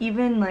look, they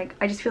even like,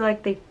 I just feel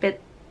like they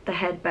fit the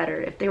head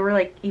better. If they were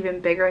like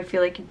even bigger, I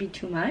feel like it'd be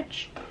too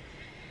much.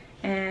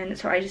 And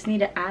so I just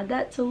need to add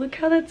that. So look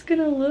how that's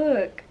gonna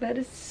look. That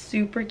is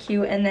super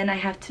cute. And then I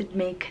have to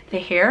make the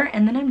hair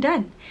and then I'm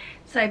done.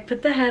 So I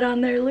put the head on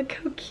there. Look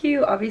how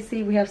cute.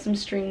 Obviously we have some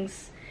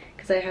strings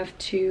because I have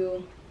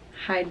to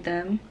hide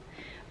them.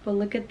 But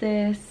look at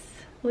this.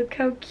 Look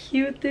how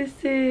cute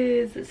this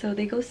is. So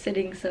they go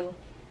sitting, so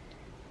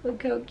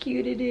look how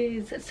cute it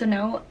is. So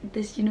now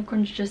this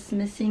unicorn's just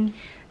missing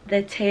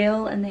the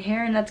tail and the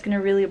hair, and that's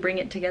gonna really bring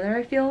it together,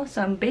 I feel.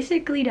 So I'm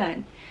basically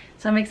done.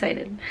 So I'm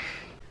excited.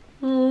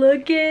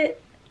 Look at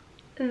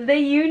the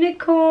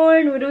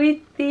unicorn. What do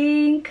we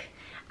think?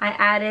 I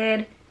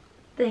added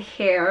the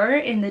hair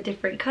in the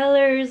different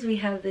colors. We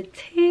have the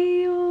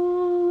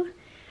tail.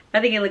 I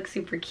think it looks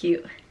super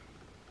cute.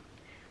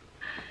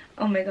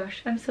 Oh my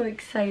gosh, I'm so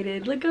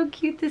excited. Look how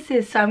cute this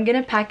is. So I'm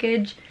gonna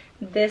package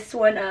this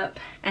one up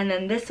and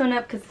then this one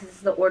up because this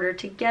is the order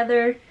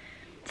together.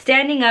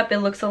 Standing up, it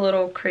looks a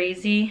little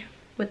crazy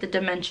with the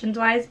dimensions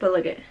wise, but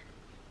look at it.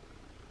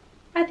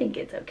 I think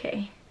it's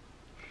okay.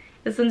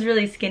 This one's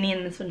really skinny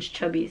and this one's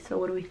chubby, so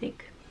what do we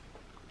think?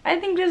 I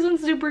think this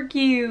one's super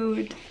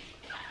cute.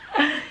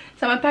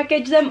 So I'm gonna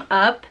package them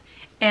up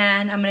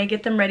and I'm gonna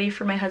get them ready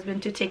for my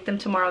husband to take them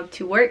tomorrow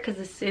to work because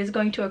this is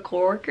going to a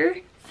coworker,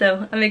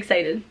 so I'm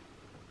excited.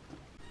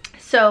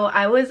 So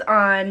I was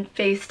on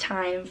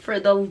FaceTime for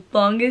the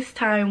longest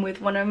time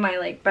with one of my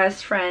like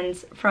best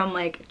friends from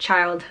like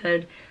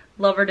childhood.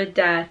 Love her to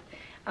death.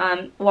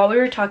 While we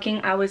were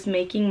talking, I was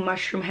making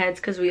mushroom heads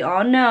because we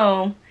all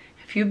know,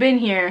 if you've been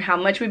here, how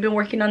much we've been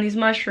working on these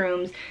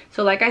mushrooms.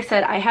 So like I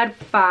said, I had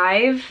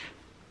 5,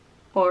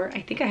 or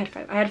I think I had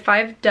 5. I had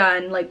 5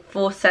 done, like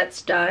full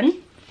sets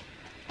done.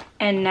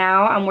 And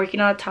now I'm working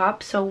on the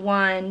top. So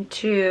 1,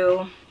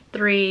 2,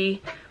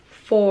 3,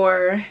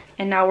 4,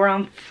 and now we're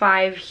on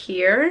 5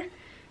 here.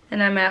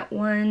 And I'm at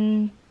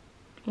 1,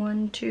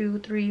 2,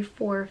 3,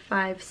 4,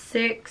 5,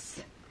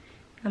 6.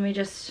 Let me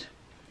just,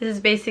 this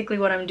is basically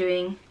what I'm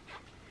doing,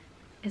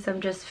 is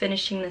I'm just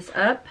finishing this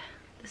up.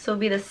 This will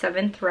be the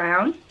 7th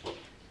round,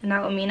 and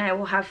that will mean I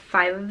will have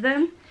 5 of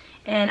them.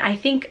 And I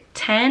think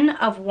 10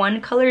 of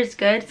one color is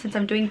good. Since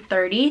I'm doing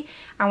 30,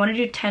 I want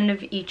to do 10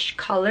 of each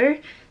color.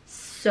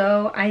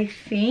 So I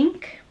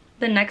think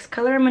the next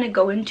color I'm going to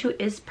go into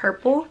is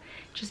purple,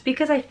 just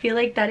because I feel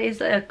like that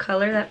is a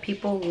color that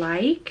people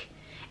like.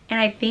 And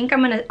I think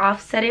I'm going to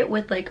offset it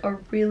with like a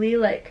really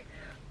like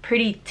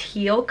pretty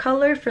teal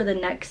color for the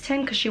next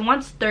 10, because she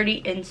wants 30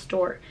 in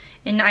store.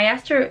 And I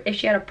asked her if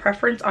she had a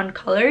preference on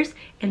colors,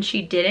 and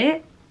she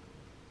didn't.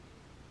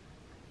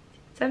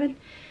 7.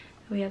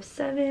 We have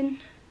 7.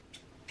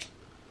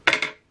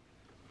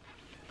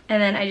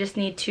 And then I just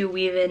need to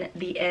weave in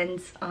the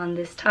ends on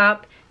this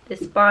top,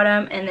 this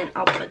bottom, and then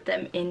I'll put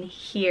them in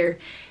here.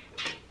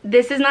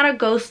 This is not a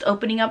ghost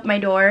opening up my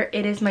door.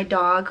 It is my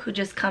dog who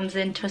just comes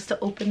in just to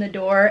open the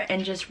door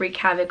and just wreak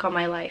havoc on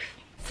my life.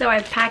 So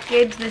I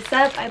packaged this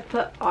up. I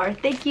put our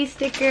thank you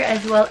sticker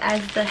as well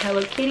as the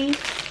Hello Kitty.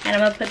 And I'm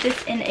going to put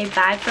this in a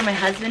bag for my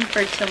husband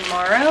for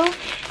tomorrow.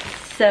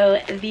 So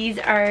these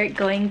are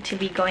going to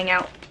be going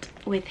out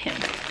with him.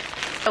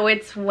 So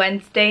it's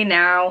Wednesday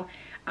now.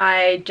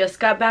 I just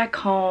got back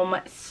home,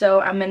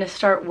 so I'm gonna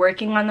start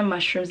working on the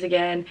mushrooms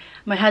again.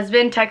 My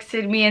husband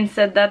texted me and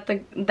said that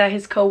that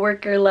his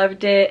coworker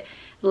loved it,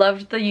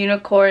 loved the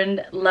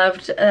unicorn,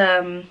 loved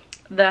the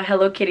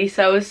Hello Kitty,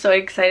 so I was so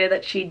excited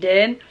that she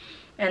did,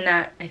 and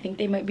that I think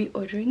they might be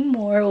ordering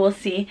more. We'll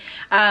see.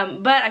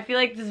 But I feel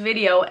like this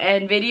video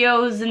and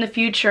videos in the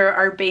future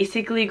are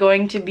basically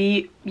going to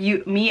be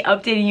me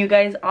updating you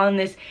guys on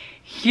this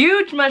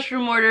huge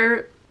mushroom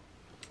order.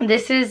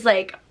 This is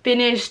like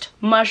finished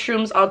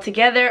mushrooms all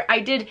together. I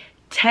did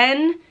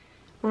 10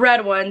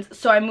 red ones,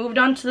 so I moved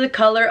on to the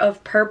color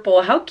of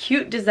purple. How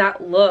cute does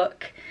that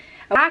look?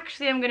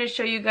 Actually, I'm going to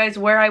show you guys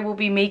where I will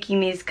be making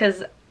these,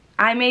 because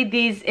I made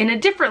these in a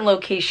different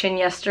location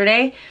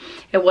yesterday.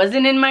 It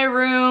wasn't in my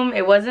room,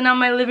 it wasn't on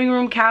my living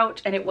room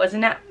couch, and it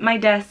wasn't at my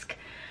desk.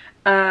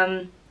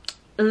 Let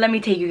me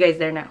take you guys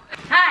there now.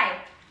 Hi,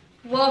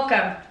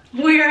 welcome.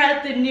 We're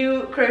at the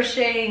new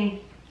crocheting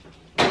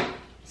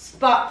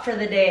spot for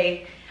the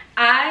day.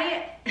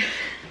 I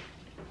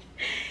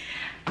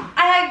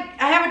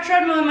have a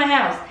treadmill in my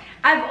house.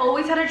 I've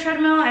always had a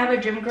treadmill. I have a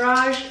gym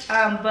garage,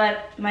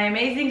 but my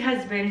amazing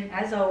husband,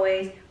 as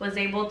always, was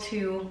able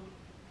to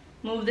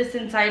move this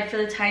inside for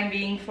the time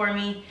being for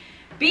me,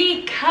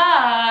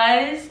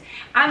 because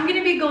I'm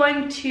gonna be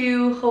going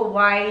to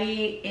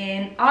Hawaii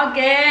in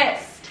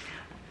August.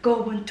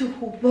 Going to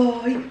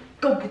Hawaii,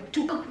 going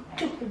to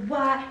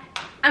Hawaii.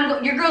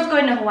 Your girl's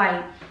going to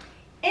Hawaii,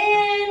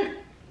 and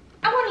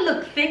I want to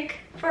look thick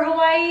for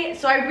Hawaii,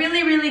 so I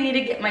really need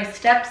to get my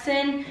steps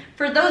in.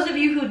 For those of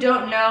you who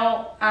don't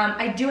know,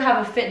 I do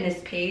have a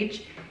fitness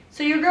page,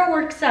 so your girl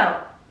works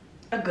out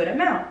a good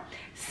amount.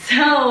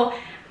 So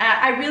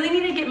I really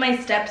need to get my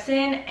steps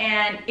in,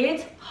 and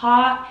it's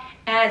hot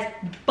as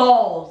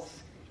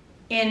balls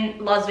in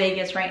Las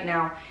Vegas right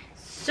now.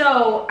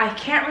 So I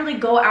can't really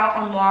go out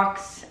on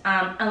walks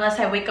unless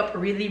I wake up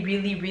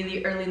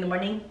really early in the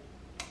morning,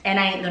 and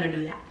I ain't gonna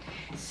do that.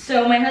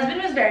 So my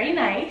husband was very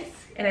nice,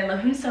 and I love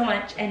him so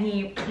much, and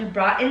he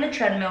brought in the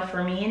treadmill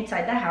for me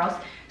inside the house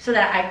so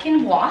that I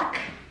can walk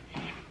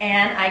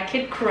and I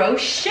could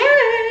crochet.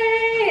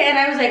 And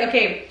I was like,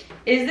 okay,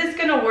 is this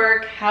gonna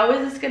work? How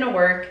is this gonna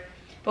work?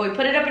 But we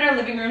put it up in our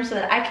living room so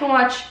that I can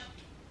watch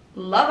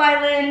Love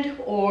Island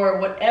or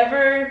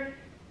whatever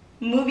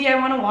movie I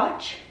want to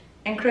watch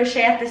and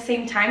crochet at the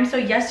same time. So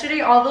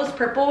yesterday, all those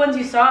purple ones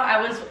you saw,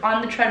 I was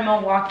on the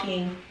treadmill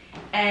walking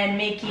and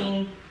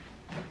making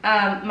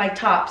my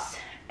tops,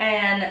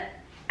 and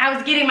I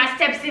was getting my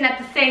steps in at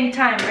the same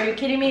time. Are you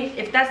kidding me?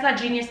 If that's not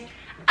genius,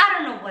 I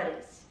don't know what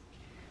is.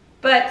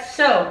 But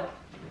so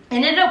it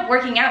ended up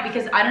working out,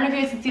 because I don't know if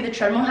you guys can see, the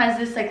treadmill has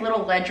this like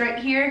little ledge right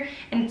here,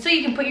 and so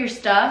you can put your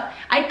stuff.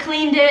 I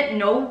cleaned it.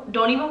 No,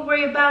 don't even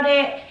worry about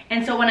it.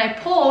 And so when I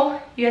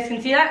pull, you guys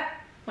can see that?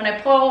 when I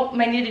pull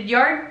my knitted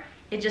yarn,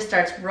 it just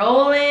starts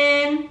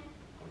rolling.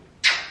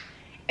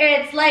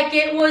 It's like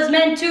it was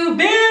meant to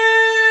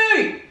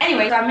be.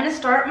 Anyway, so I'm gonna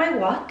start my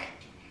walk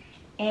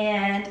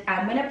and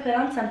I'm gonna put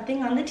on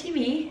something on the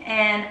TV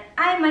and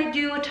I might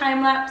do a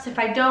time lapse. If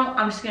I don't,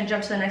 I'm just gonna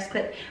jump to the next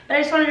clip. But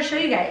I just wanted to show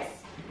you guys.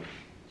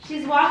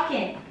 She's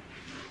walking.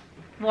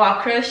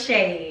 Walk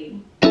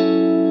crocheting.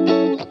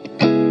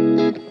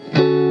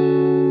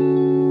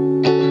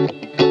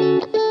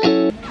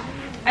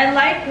 I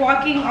like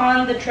walking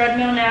on the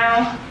treadmill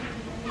now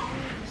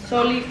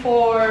solely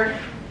to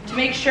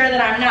make sure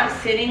that I'm not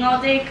sitting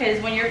all day,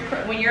 because when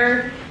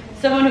you're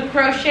someone who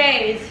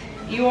crochets,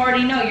 you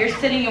already know you're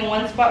sitting in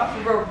one spot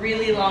for a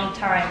really long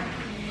time.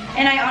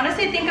 And I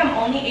honestly think I'm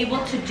only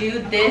able to do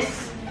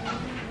this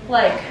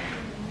like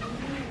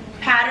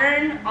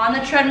pattern on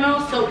the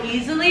treadmill so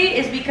easily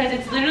is because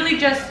it's literally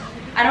just,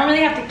 I don't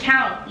really have to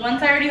count.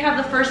 Once I already have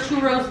the first 2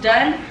 rows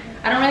done,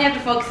 I don't really have to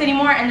focus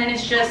anymore, and then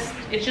it's just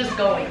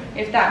going,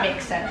 if that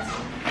makes sense.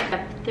 I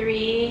have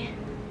 3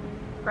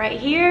 right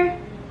here.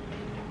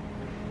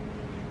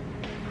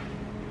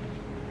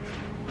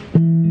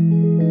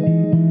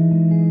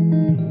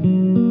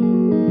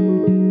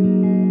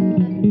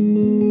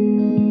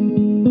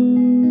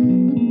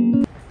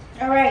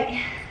 All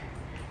right,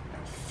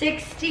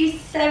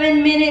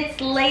 67 minutes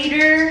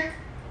later,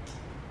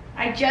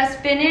 I just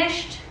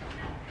finished.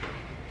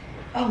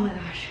 Oh my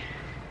gosh.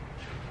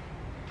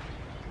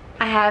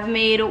 I have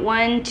made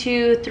 1,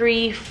 2,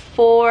 3,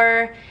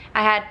 4.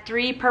 I had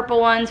 3 purple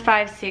ones,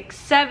 5, 6,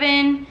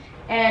 7.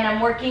 And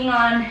I'm working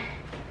on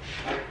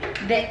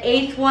the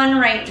 8th one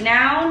right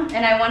now.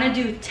 And I want to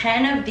do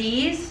 10 of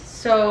these.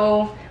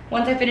 So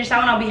once I finish that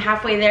one, I'll be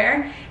halfway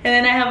there. And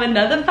then I have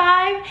another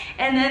 5.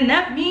 And then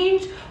that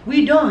means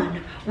we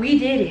done. We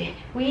did it.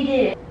 We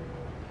did it.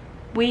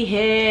 We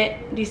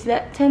hit, do you see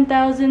that?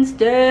 10,000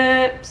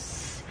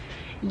 steps.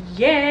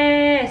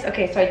 Yes.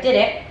 Okay, so I did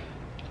it.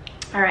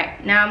 All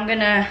right, now I'm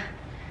gonna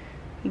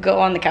go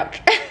on the couch.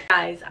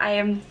 Guys, I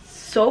am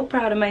so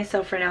proud of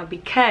myself right now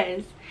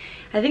because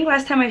I think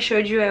last time I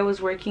showed you I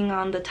was working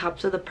on the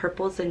tops of the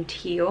purples and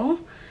teal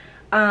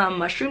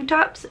mushroom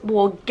tops.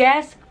 Well,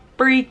 guess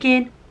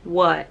freaking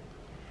what?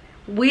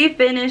 We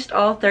finished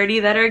all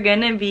 30 that are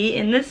gonna be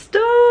in the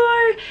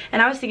store.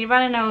 And I was thinking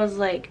about it and I was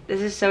like,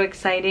 this is so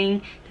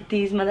exciting that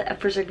these mother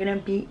effers are gonna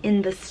be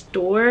in the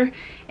store.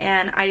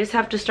 And I just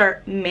have to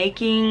start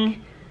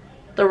making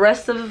the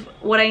rest of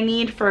what I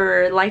need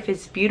for Life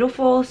is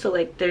Beautiful, so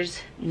like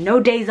there's no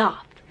days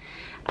off.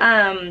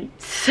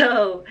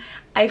 So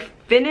I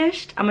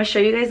finished. I'm gonna show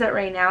you guys that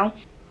right now.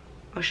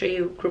 I'll show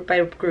you group by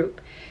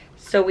group.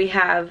 So we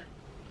have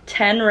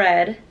 10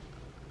 red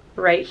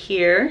right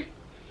here,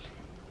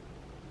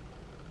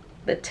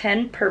 the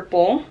 10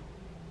 purple,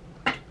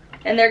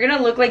 and they're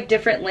gonna look like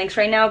different lengths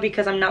right now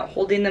because I'm not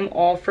holding them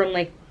all from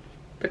like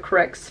the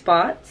correct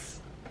spots.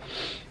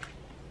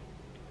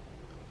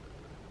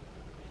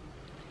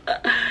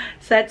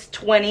 So that's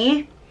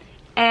 20,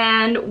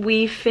 and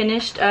we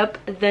finished up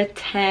the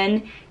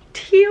 10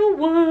 teal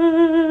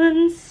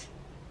ones.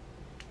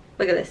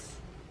 Look at this.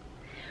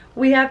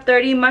 We have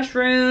 30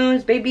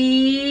 mushrooms,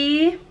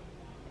 baby.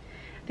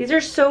 These are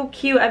so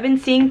cute. I've been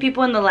seeing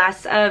people in the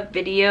last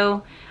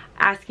video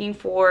asking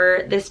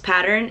for this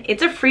pattern.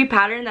 It's a free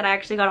pattern that I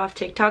actually got off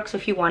TikTok, so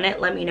if you want it,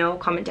 let me know.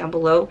 Comment down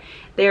below.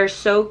 They are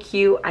so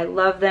cute. I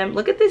love them.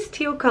 Look at this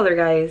teal color,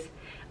 guys.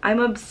 I'm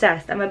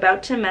obsessed. I'm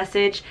about to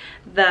message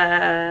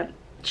the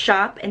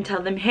shop and tell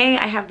them, hey,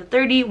 I have the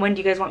 30. When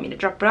do you guys want me to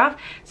drop it off?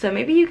 So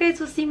maybe you guys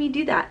will see me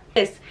do that.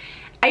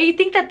 I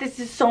think that this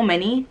is so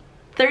many.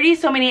 30 is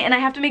so many, and I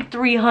have to make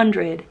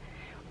 300.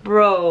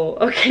 Bro,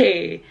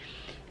 okay.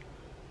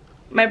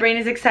 My brain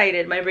is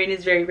excited. My brain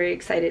is very, very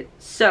excited.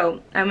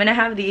 So I'm gonna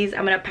have these.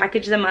 I'm gonna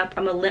package them up.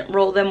 I'm gonna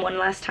roll them one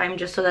last time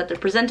just so that they're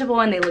presentable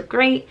and they look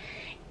great,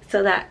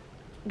 so that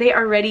they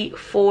are ready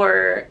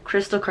for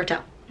Crystal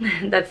Cartel.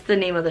 That's the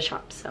name of the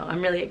shop, so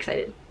I'm really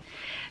excited.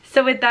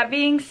 So with that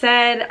being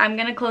said, I'm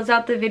gonna close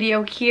out the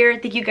video here.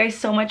 Thank you guys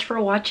so much for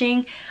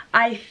watching.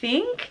 I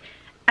think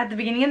at the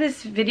beginning of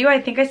this video,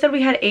 I think I said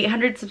we had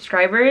 800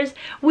 subscribers.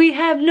 We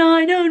have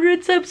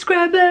 900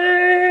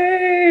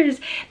 subscribers.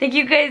 Thank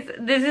you guys.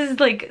 This is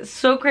like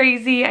so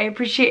crazy. I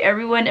appreciate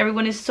everyone.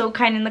 Everyone is so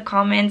kind in the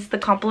comments. The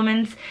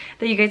compliments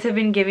that you guys have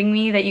been giving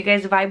me, that you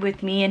guys vibe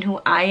with me and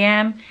who I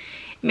am.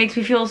 Makes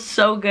me feel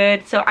so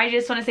good. So I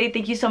just want to say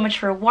thank you so much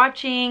for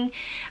watching.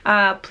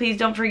 Please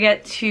don't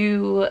forget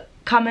to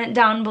comment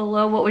down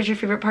below what was your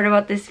favorite part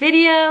about this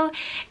video.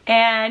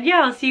 And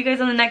yeah, I'll see you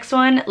guys on the next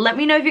one. Let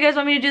me know if you guys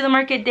want me to do the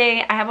market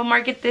day. I have a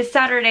market this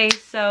Saturday,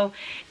 so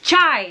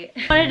chai!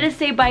 I wanted to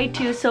say bye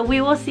too, so we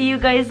will see you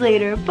guys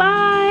later.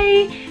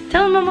 Bye!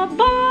 Tell mama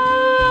bye!